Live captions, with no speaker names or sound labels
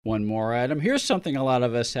One more item. Here's something a lot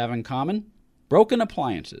of us have in common. Broken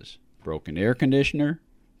appliances. Broken air conditioner,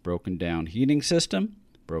 broken down heating system,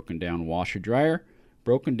 broken down washer dryer,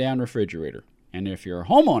 broken down refrigerator. And if you're a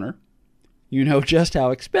homeowner, you know just how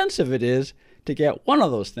expensive it is to get one of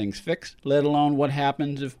those things fixed, let alone what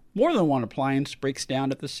happens if more than one appliance breaks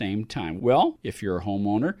down at the same time. Well, if you're a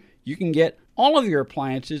homeowner, you can get all of your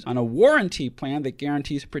appliances on a warranty plan that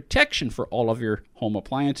guarantees protection for all of your home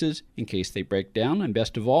appliances in case they break down. And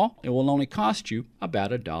best of all, it will only cost you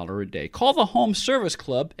about $1 a day. Call the Home Service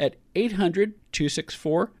Club at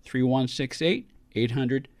 800-264-3168,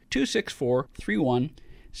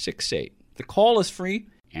 800-264-3168. The call is free,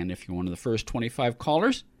 and if you're one of the first 25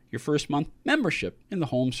 callers, your first month membership in the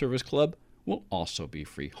Home Service Club will also be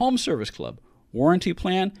free. Home Service Club, warranty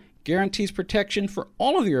plan, guarantees protection for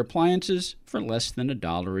all of your appliances for less than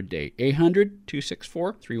 $1 a day.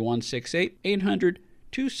 800-264-3168,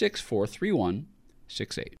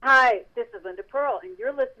 800-264-3168. Hi, this is Linda Pearl, and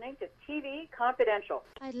you're listening to TV Confidential.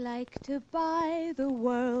 I'd like to buy the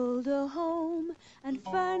world a home and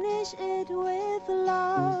furnish it with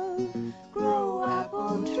love. Grow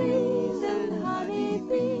apple trees and honey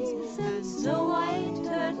bees and snow white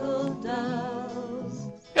turtle doves.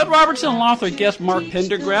 Ed Robertson, along with our guest Mark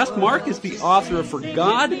Pendergrast. Mark is the author of For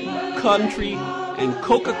God, Country, and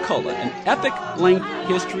Coca-Cola, an epic-length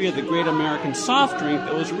history of the great American soft drink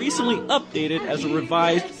that was recently updated as a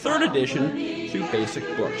revised 3rd edition through Basic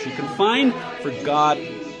Books. You can find For God,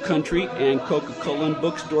 Country, and Coca-Cola in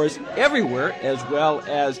bookstores everywhere, as well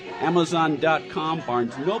as Amazon.com,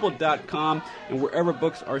 BarnesNoble.com, and wherever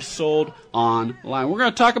books are sold online. We're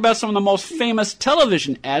going to talk about some of the most famous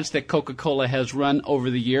television ads that Coca-Cola has run over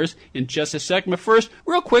the years in just a second. But first,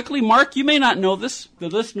 real quickly, Mark, you may not know this. The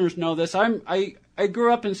listeners know this. I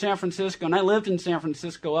grew up in San Francisco, and I lived in San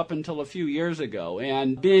Francisco up until a few years ago.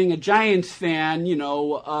 And being a Giants fan, you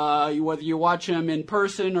know, whether you watch them in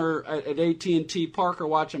person or at AT&T Park or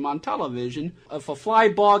watch them on television, if a fly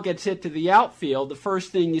ball gets hit to the outfield, the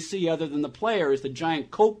first thing you see other than the player is the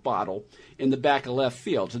giant Coke bottle in the back of left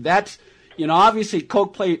field. So that's, you know, obviously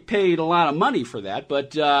Coke paid a lot of money for that,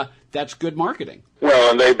 but that's good marketing.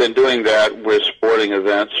 Well, and they've been doing that with sporting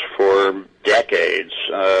events for decades.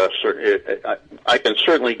 I can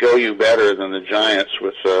certainly go you better than the Giants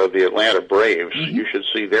with the Atlanta Braves. Mm-hmm. You should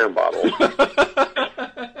see their bottles.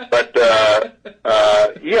 But,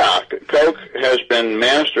 yeah, Coke has been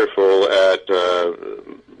masterful at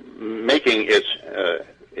making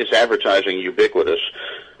its advertising ubiquitous.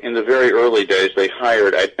 In the very early days, they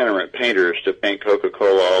hired itinerant painters to paint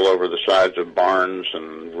Coca-Cola all over the sides of barns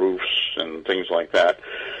and roofs and things like that,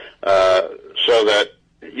 so that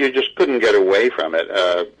you just couldn't get away from it.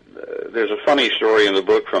 There's a funny story in the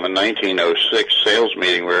book from a 1906 sales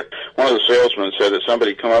meeting where one of the salesmen said that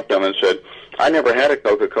somebody come up to him and said, I never had a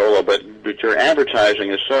Coca-Cola, but your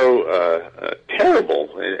advertising is so terrible,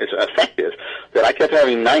 it's effective, that I kept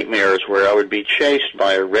having nightmares where I would be chased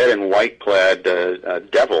by a red and white clad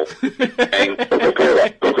devil saying,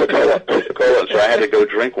 Coca-Cola, Coca-Cola, Coca-Cola. So I had to go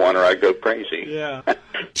drink one or I'd go crazy. Yeah.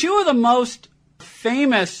 Two of the most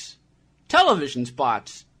famous television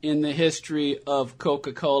spots in the history of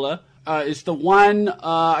Coca-Cola is the one,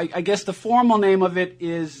 I guess the formal name of it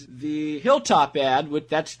is the Hilltop ad.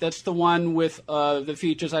 That's the one with the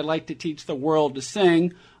features I Like to Teach the World to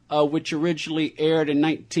Sing, which originally aired in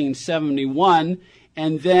 1971.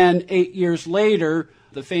 And then 8 years later,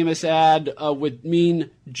 the famous ad with Mean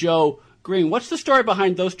Joe Green. What's the story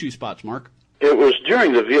behind those two spots, Mark? It was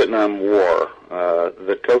during the Vietnam War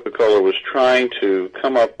that Coca-Cola was trying to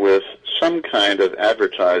come up with some kind of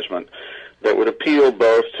advertisement that would appeal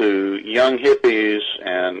both to young hippies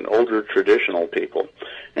and older traditional people.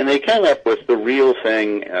 And they came up with the Real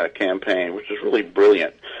Thing campaign, which is really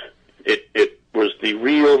brilliant. It was the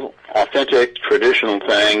real, authentic, traditional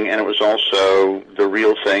thing, and it was also the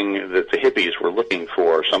real thing that the hippies were looking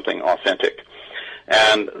for, something authentic.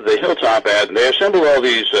 And the Hilltop ad, they assembled all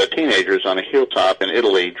these teenagers on a hilltop in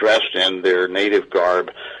Italy dressed in their native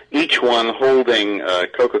garb, each one holding a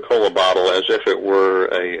Coca-Cola bottle as if it were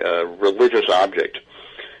a religious object.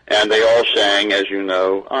 And they all sang, as you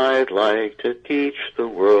know, I'd like to teach the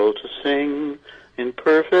world to sing in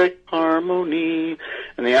perfect harmony.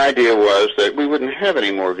 And the idea was that we wouldn't have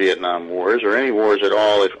any more Vietnam wars or any wars at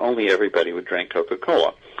all if only everybody would drink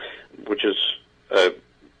Coca-Cola, which is a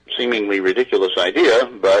seemingly ridiculous idea,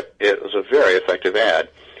 but it was a very effective ad,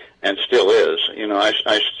 and still is. You know, I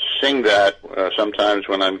sing that sometimes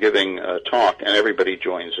when I'm giving a talk, and everybody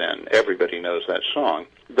joins in. Everybody knows that song.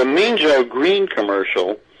 The Mean Joe Green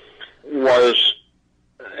commercial was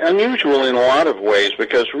unusual in a lot of ways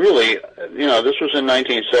because really, you know, this was in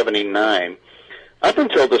 1979. Up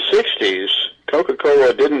until the 60s,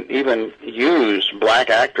 Coca-Cola didn't even use black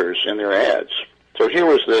actors in their ads. So here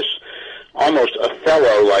was this almost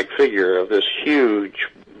Othello-like figure of this huge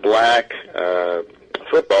black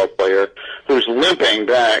football player who's limping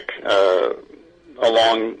back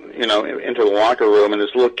along, into the locker room, and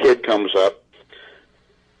this little kid comes up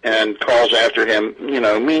and calls after him,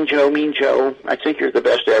 Mean Joe, I think you're the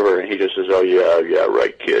best ever. And he just says, oh, yeah,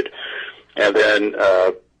 right, kid. And then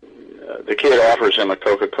the kid offers him a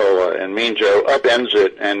Coca-Cola, and Mean Joe upends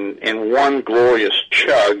it, and in one glorious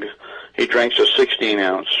chug, he drinks a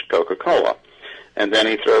 16-ounce Coca-Cola. And then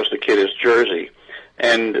he throws the kid his jersey.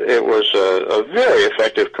 And it was a very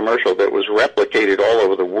effective commercial that was replicated all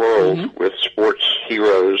over the world with sports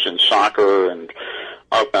heroes and soccer and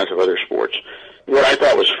all kinds of other sports. What I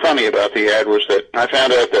thought was funny about the ad was that I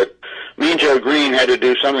found out that Mean Joe Green had to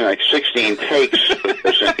do something like 16 takes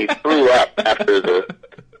because he threw up after the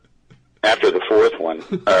fourth one.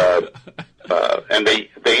 And they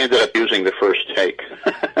ended up using the first take.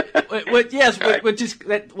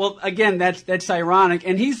 Again, that's ironic.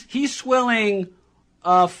 And he's swilling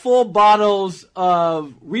full bottles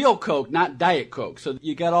of real Coke, not Diet Coke. So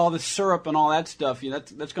you got all the syrup and all that stuff.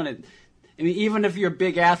 That's going to, even if you're a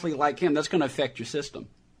big athlete like him, that's going to affect your system.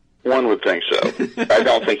 One would think so. I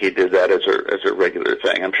don't think he did that as a regular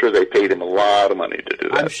thing. I'm sure they paid him a lot of money to do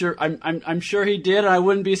that. I'm sure he did. And I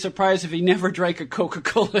wouldn't be surprised if he never drank a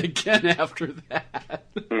Coca-Cola again after that.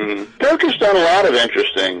 Coke has done a lot of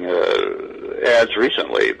interesting ads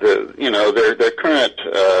recently. Their current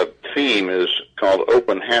theme is called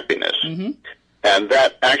Open Happiness, and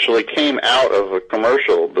that actually came out of a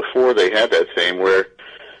commercial before they had that theme, where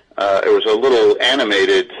it was a little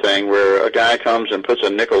animated thing where a guy comes and puts a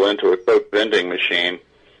nickel into a Coke vending machine,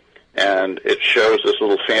 and it shows this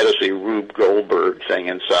little fantasy Rube Goldberg thing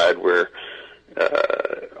inside where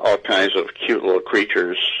all kinds of cute little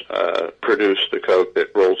creatures produce the Coke that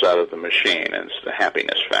rolls out of the machine, and it's the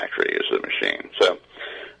Happiness Factory is the machine. So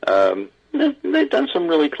they've done some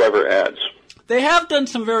really clever ads. They have done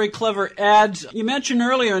some very clever ads. You mentioned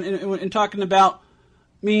earlier in talking about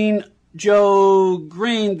Mean Joe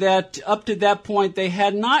Green that up to that point they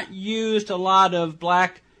had not used a lot of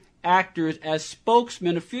black actors as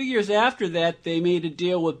spokesmen. A few years after that, they made a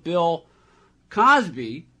deal with Bill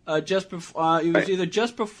Cosby. It was either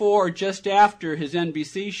just before or just after his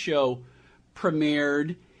NBC show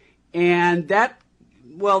premiered, and that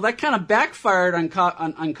kind of backfired on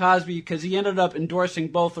Cosby because he ended up endorsing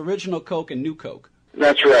both original Coke and New Coke.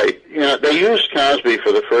 That's right. They used Cosby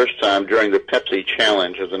for the first time during the Pepsi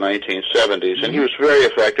Challenge of the 1970s, and he was very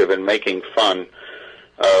effective in making fun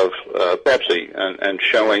of Pepsi and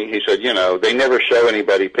showing, he said, they never show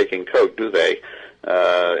anybody picking Coke, do they?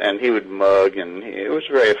 And he would mug, and it was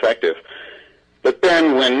very effective. But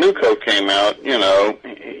then when New Coke came out,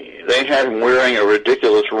 they had him wearing a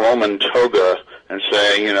ridiculous Roman toga and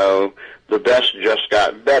saying, the best just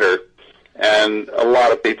got better. And a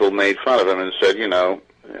lot of people made fun of him and said,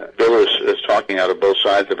 Bill is talking out of both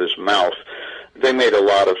sides of his mouth. They made a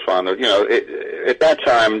lot of fun of, at that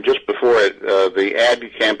time, just before it, the ad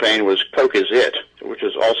campaign was Coke is it, which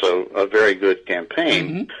is also a very good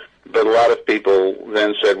campaign. But a lot of people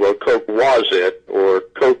then said, well, Coke was it, or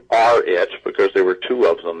Coke are it, because there were two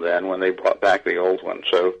of them then when they brought back the old one.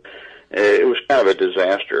 So it was kind of a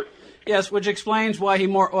disaster. Yes, which explains why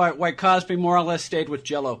why Cosby more or less stayed with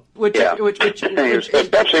Jell-O.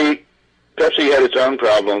 Pepsi had its own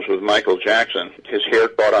problems with Michael Jackson. His hair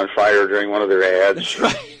caught on fire during one of their ads.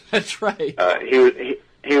 That's right. He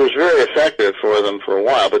was very effective for them for a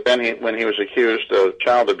while, but then when he was accused of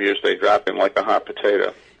child abuse, they dropped him like a hot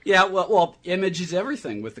potato. Yeah, well, image is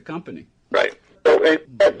everything with the company. Right. So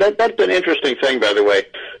that's an interesting thing, by the way.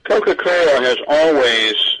 Coca-Cola has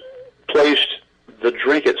always placed the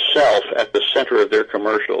drink itself at the center of their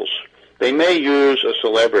commercials. They may use a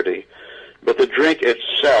celebrity, but the drink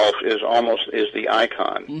itself is the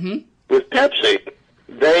icon. With Pepsi,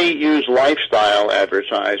 they use lifestyle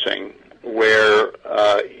advertising where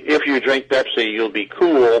if you drink Pepsi, you'll be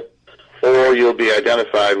cool or you'll be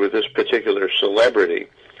identified with this particular celebrity.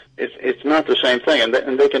 It's not the same thing,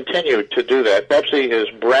 and they continue to do that. Pepsi is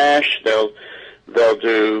brash. They'll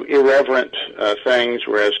do irreverent things,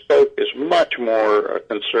 whereas Coke is much more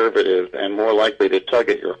conservative and more likely to tug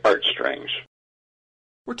at your heartstrings.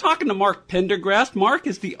 We're talking to Mark Pendergrast. Mark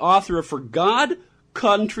is the author of For God,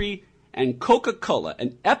 Country, and Coca-Cola,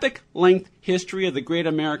 an epic-length history of the great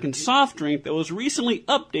American soft drink that was recently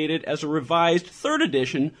updated as a revised third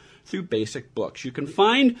edition through Basic Books. You can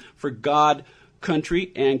find For God,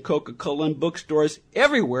 Country and Coca-Cola in bookstores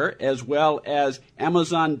everywhere, as well as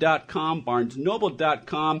Amazon.com,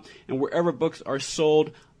 BarnesNoble.com, and wherever books are sold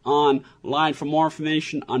online. For more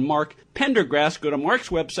information on Mark Pendergrast, go to Mark's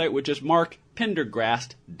website, which is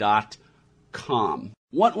markpendergrast.com.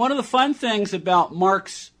 One of the fun things about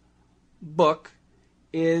Mark's book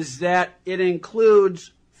is that it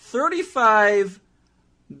includes 35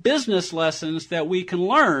 business lessons that we can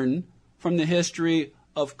learn from the history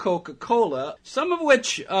of Coca-Cola, some of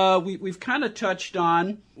which we've kind of touched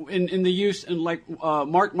on in the use, and like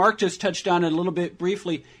Mark just touched on it a little bit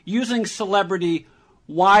briefly, using celebrity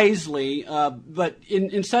wisely, but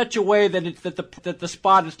in such a way that the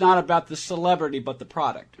spot is not about the celebrity but the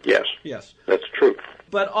product. Yes, that's true.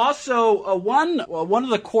 But also one of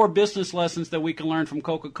the core business lessons that we can learn from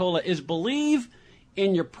Coca-Cola is believe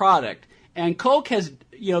in your product. And Coke has,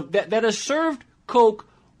 that has served Coke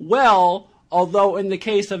well. Although in the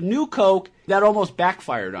case of New Coke, that almost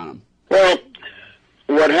backfired on them. Well,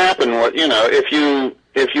 what happened was,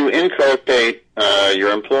 if you inculcate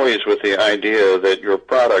your employees with the idea that your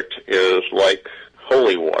product is like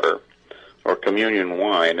holy water or communion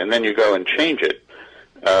wine, and then you go and change it,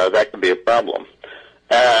 that could be a problem.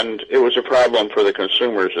 And it was a problem for the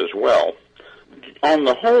consumers as well. On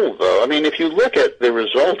the whole, though, if you look at the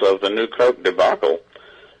result of the New Coke debacle,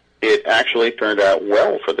 it actually turned out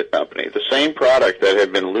well for the company. The same product that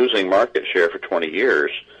had been losing market share for 20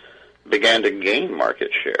 years began to gain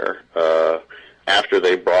market share after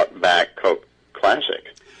they brought back Coke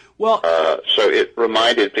Classic. Well, so it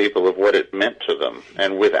reminded people of what it meant to them.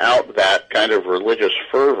 And without that kind of religious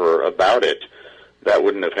fervor about it, that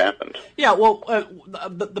wouldn't have happened. Yeah, well,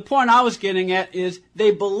 the point I was getting at is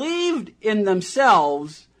they believed in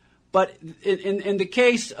themselves. But in the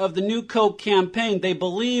case of the New Coke campaign, they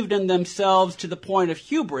believed in themselves to the point of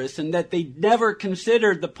hubris, and that they never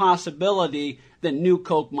considered the possibility that New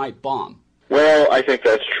Coke might bomb. Well, I think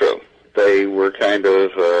that's true. They were kind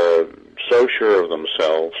of so sure of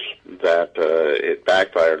themselves that it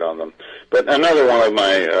backfired on them. But another one of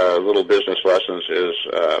my little business lessons is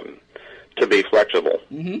to be flexible.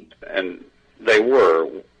 Mm-hmm. And they were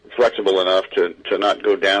flexible enough to not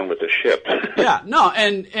go down with the ship. Yeah, no,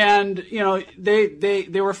 and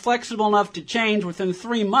they were flexible enough to change within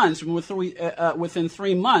 3 months. Within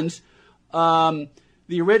 3 months,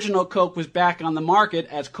 the original Coke was back on the market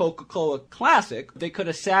as Coca-Cola Classic. They could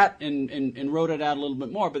have sat and wrote it out a little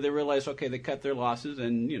bit more, but they realized, okay, they cut their losses,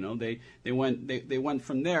 and they went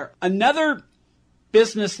from there. Another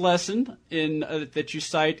business lesson that you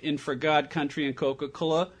cite in For God, Country, and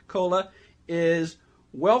Coca-Cola is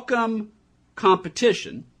welcome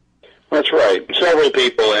competition. That's right. Several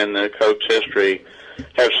people in Coke's history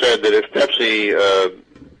have said that if Pepsi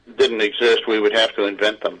didn't exist, we would have to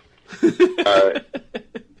invent them. The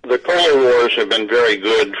cola wars have been very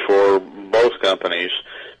good for both companies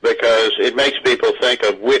because it makes people think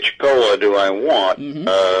of which cola do I want,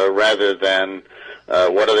 rather than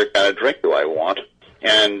what other kind of drink do I want.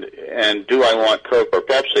 And do I want Coke or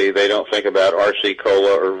Pepsi? They don't think about RC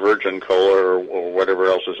Cola or Virgin Cola or whatever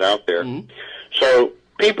else is out there. Mm-hmm. So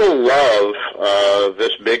people love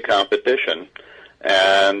this big competition,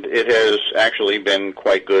 and it has actually been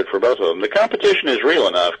quite good for both of them. The competition is real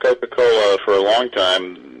enough. Coca-Cola, for a long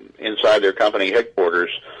time, inside their company headquarters,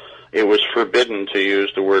 it was forbidden to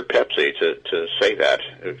use the word Pepsi to say that.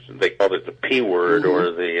 They called it the P word, or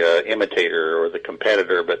the imitator or the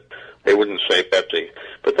competitor, but they wouldn't say Pepsi.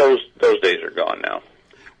 But those days are gone now.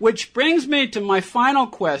 Which brings me to my final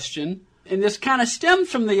question, and this kind of stems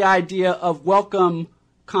from the idea of welcome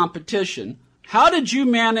competition. How did you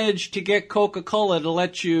manage to get Coca-Cola to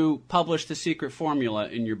let you publish the secret formula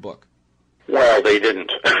in your book? Well, they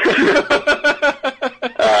didn't.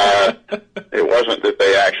 It wasn't that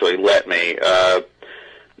they actually let me.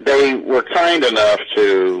 They were kind enough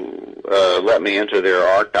to let me into their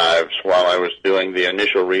archives while I was doing the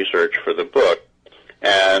initial research for the book,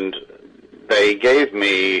 and they gave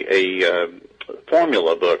me a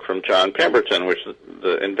formula book from John Pemberton, which is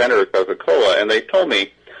the inventor of Coca-Cola, and they told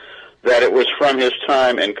me that it was from his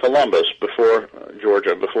time in Columbus,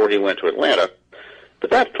 Georgia, before he went to Atlanta. But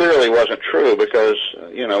that clearly wasn't true because,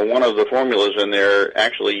 one of the formulas in there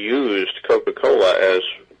actually used Coca-Cola as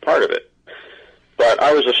part of it. But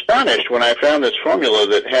I was astonished when I found this formula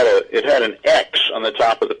that had an X on the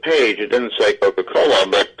top of the page. It didn't say Coca-Cola,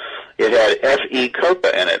 but it had F.E.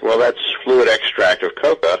 Coca in it. Well, that's fluid extract of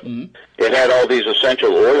coca. Mm-hmm. It had all these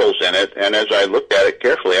essential oils in it, and as I looked at it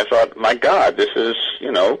carefully, I thought, my God, this is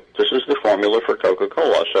the formula for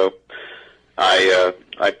Coca-Cola. So I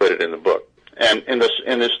put it in the book. And in this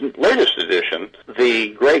latest edition,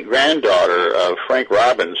 the great-granddaughter of Frank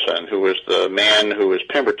Robinson, who was the man who was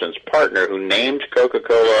Pemberton's partner, who named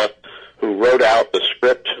Coca-Cola, who wrote out the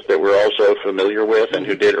script that we're also familiar with, and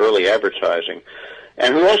who did early advertising,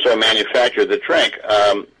 and who also manufactured the drink.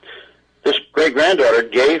 This great-granddaughter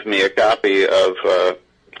gave me a copy of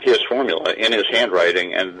his formula in his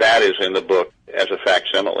handwriting, and that is in the book as a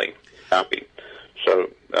facsimile copy.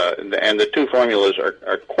 So, and the two formulas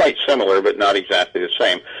are quite similar, but not exactly the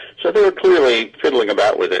same. So they were clearly fiddling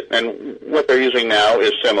about with it, and what they're using now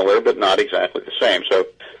is similar, but not exactly the same. So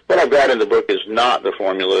what I've got in the book is not the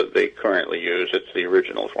formula that they currently use. It's the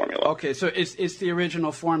original formula. Okay, so it's the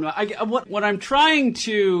original formula. What I'm trying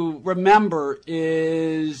to remember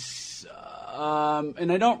is,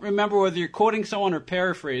 and I don't remember whether you're quoting someone or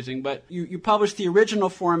paraphrasing, but you published the original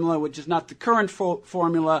formula, which is not the current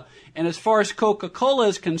formula. And as far as Coca-Cola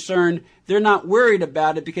is concerned, they're not worried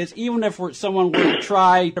about it, because even if someone were to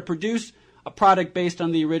try to produce a product based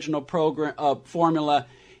on the original formula,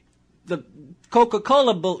 the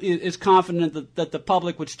Coca-Cola is confident that the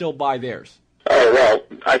public would still buy theirs. Oh, well,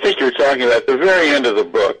 I think you're talking about the very end of the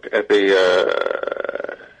book, at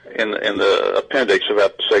the in the appendix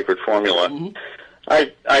about the sacred formula. Mm-hmm.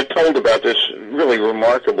 I told about this really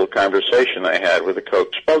remarkable conversation I had with a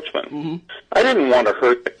Coke spokesman. Mm-hmm. I didn't want to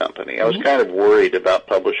hurt the company. I was kind of worried about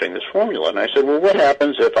publishing this formula, and I said, well, what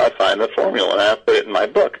happens if I find the formula and I put it in my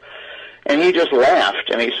book? And he just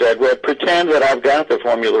laughed, and he said, well, pretend that I've got the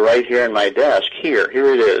formula right here in my desk. Here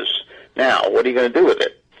it is. Now, what are you going to do with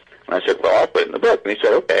it? And I said, well, I'll put it in the book. And he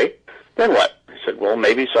said, okay, then what? I said, well,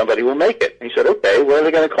 maybe somebody will make it. And he said, okay, what are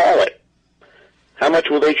they going to call it? How much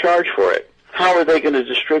will they charge for it? How are they going to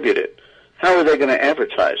distribute it? How are they going to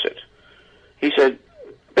advertise it? He said,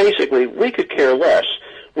 basically, we could care less.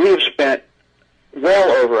 We have spent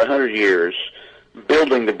well over 100 years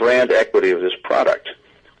building the brand equity of this product.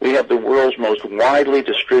 We have the world's most widely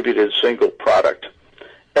distributed single product.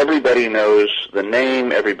 Everybody knows the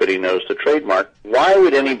name. Everybody knows the trademark. Why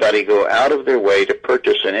would anybody go out of their way to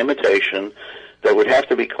purchase an imitation that would have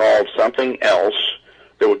to be called something else,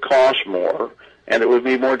 that would cost more, and it would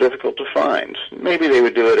be more difficult to find? Maybe they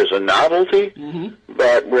would do it as a novelty,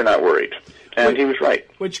 but we're not worried. And he was right.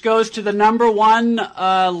 Which goes to the number one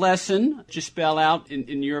lesson, just spell out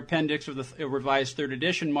in your appendix of the revised third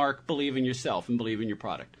edition, Mark: believe in yourself and believe in your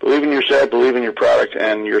product. Believe in yourself, believe in your product,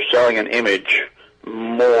 and you're selling an image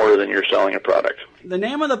more than you're selling a product. The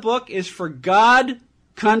name of the book is For God,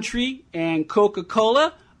 Country, and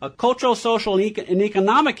Coca-Cola, a cultural, social, and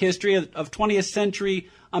economic history of 20th century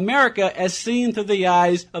America as seen through the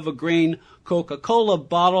eyes of a grain Coca-Cola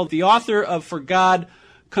bottle. The author of For God,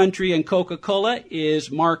 Country, and Coca-Cola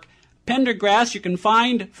is Mark Pendergrass. You can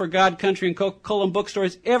find For God, Country, and Coca-Cola in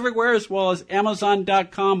bookstores everywhere, as well as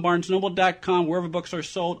Amazon.com, BarnesNoble.com, wherever books are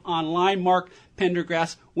sold online. Mark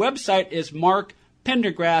Pendergrass' website is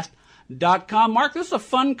markpendergrass.com. Mark, this is a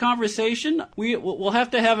fun conversation. We'll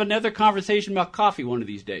have to have another conversation about coffee one of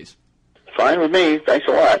these days. Fine with me. Thanks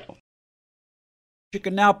a lot. You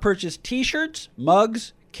can now purchase T-shirts,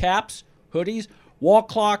 mugs, caps, hoodies, wall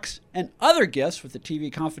clocks, and other gifts with the TV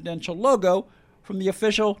Confidential logo from the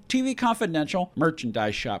official TV Confidential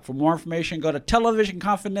merchandise shop. For more information, go to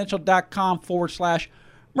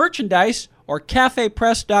televisionconfidential.com/merchandise or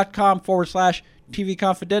cafepress.com/TV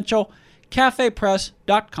Confidential,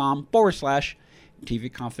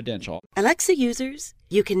 cafepress.com/TV Confidential. Alexa users,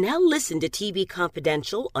 you can now listen to TV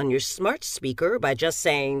Confidential on your smart speaker by just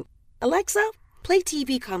saying, Alexa, play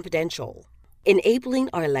TV Confidential. Enabling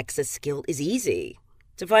our Alexa skill is easy.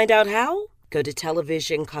 To find out how, go to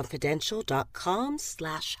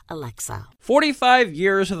televisionconfidential.com/Alexa. 45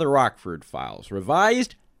 years of the Rockford Files,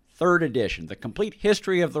 revised 3rd edition. The complete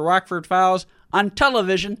history of the Rockford Files on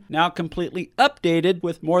television, now completely updated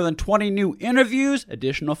with more than 20 new interviews,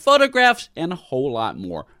 additional photographs, and a whole lot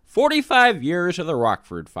more. 45 years of the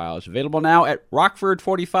Rockford Files, available now at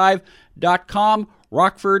rockford45.com,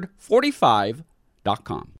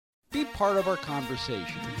 rockford45.com. Be part of our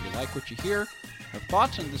conversation. If you like what you hear, have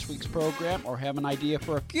thoughts on this week's program, or have an idea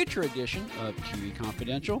for a future edition of TV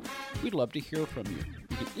Confidential, we'd love to hear from you.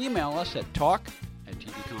 You can email us at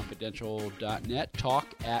talk@tvconfidential.net,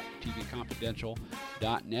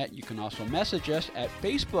 talk@tvconfidential.net. You can also message us at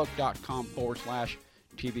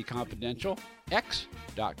facebook.com/TV Confidential,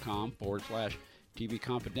 x.com/TV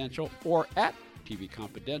Confidential, or at TV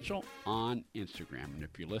Confidential on Instagram. And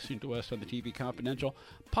if you're listening to us on the TV Confidential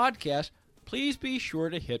podcast, please be sure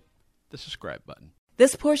to hit the subscribe button.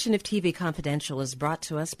 This portion of TV Confidential is brought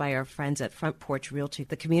to us by our friends at Front Porch Realty,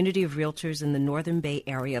 the community of realtors in the Northern Bay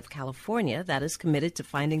area of California that is committed to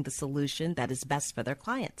finding the solution that is best for their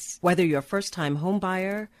clients. Whether you're a first-time home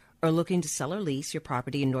buyer or looking to sell or lease your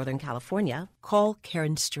property in Northern California, call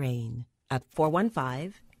Karen Strain at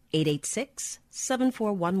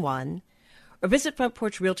 415-886-7411 or visit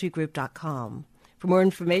frontporchrealtygroup.com for more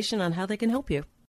information on how they can help you.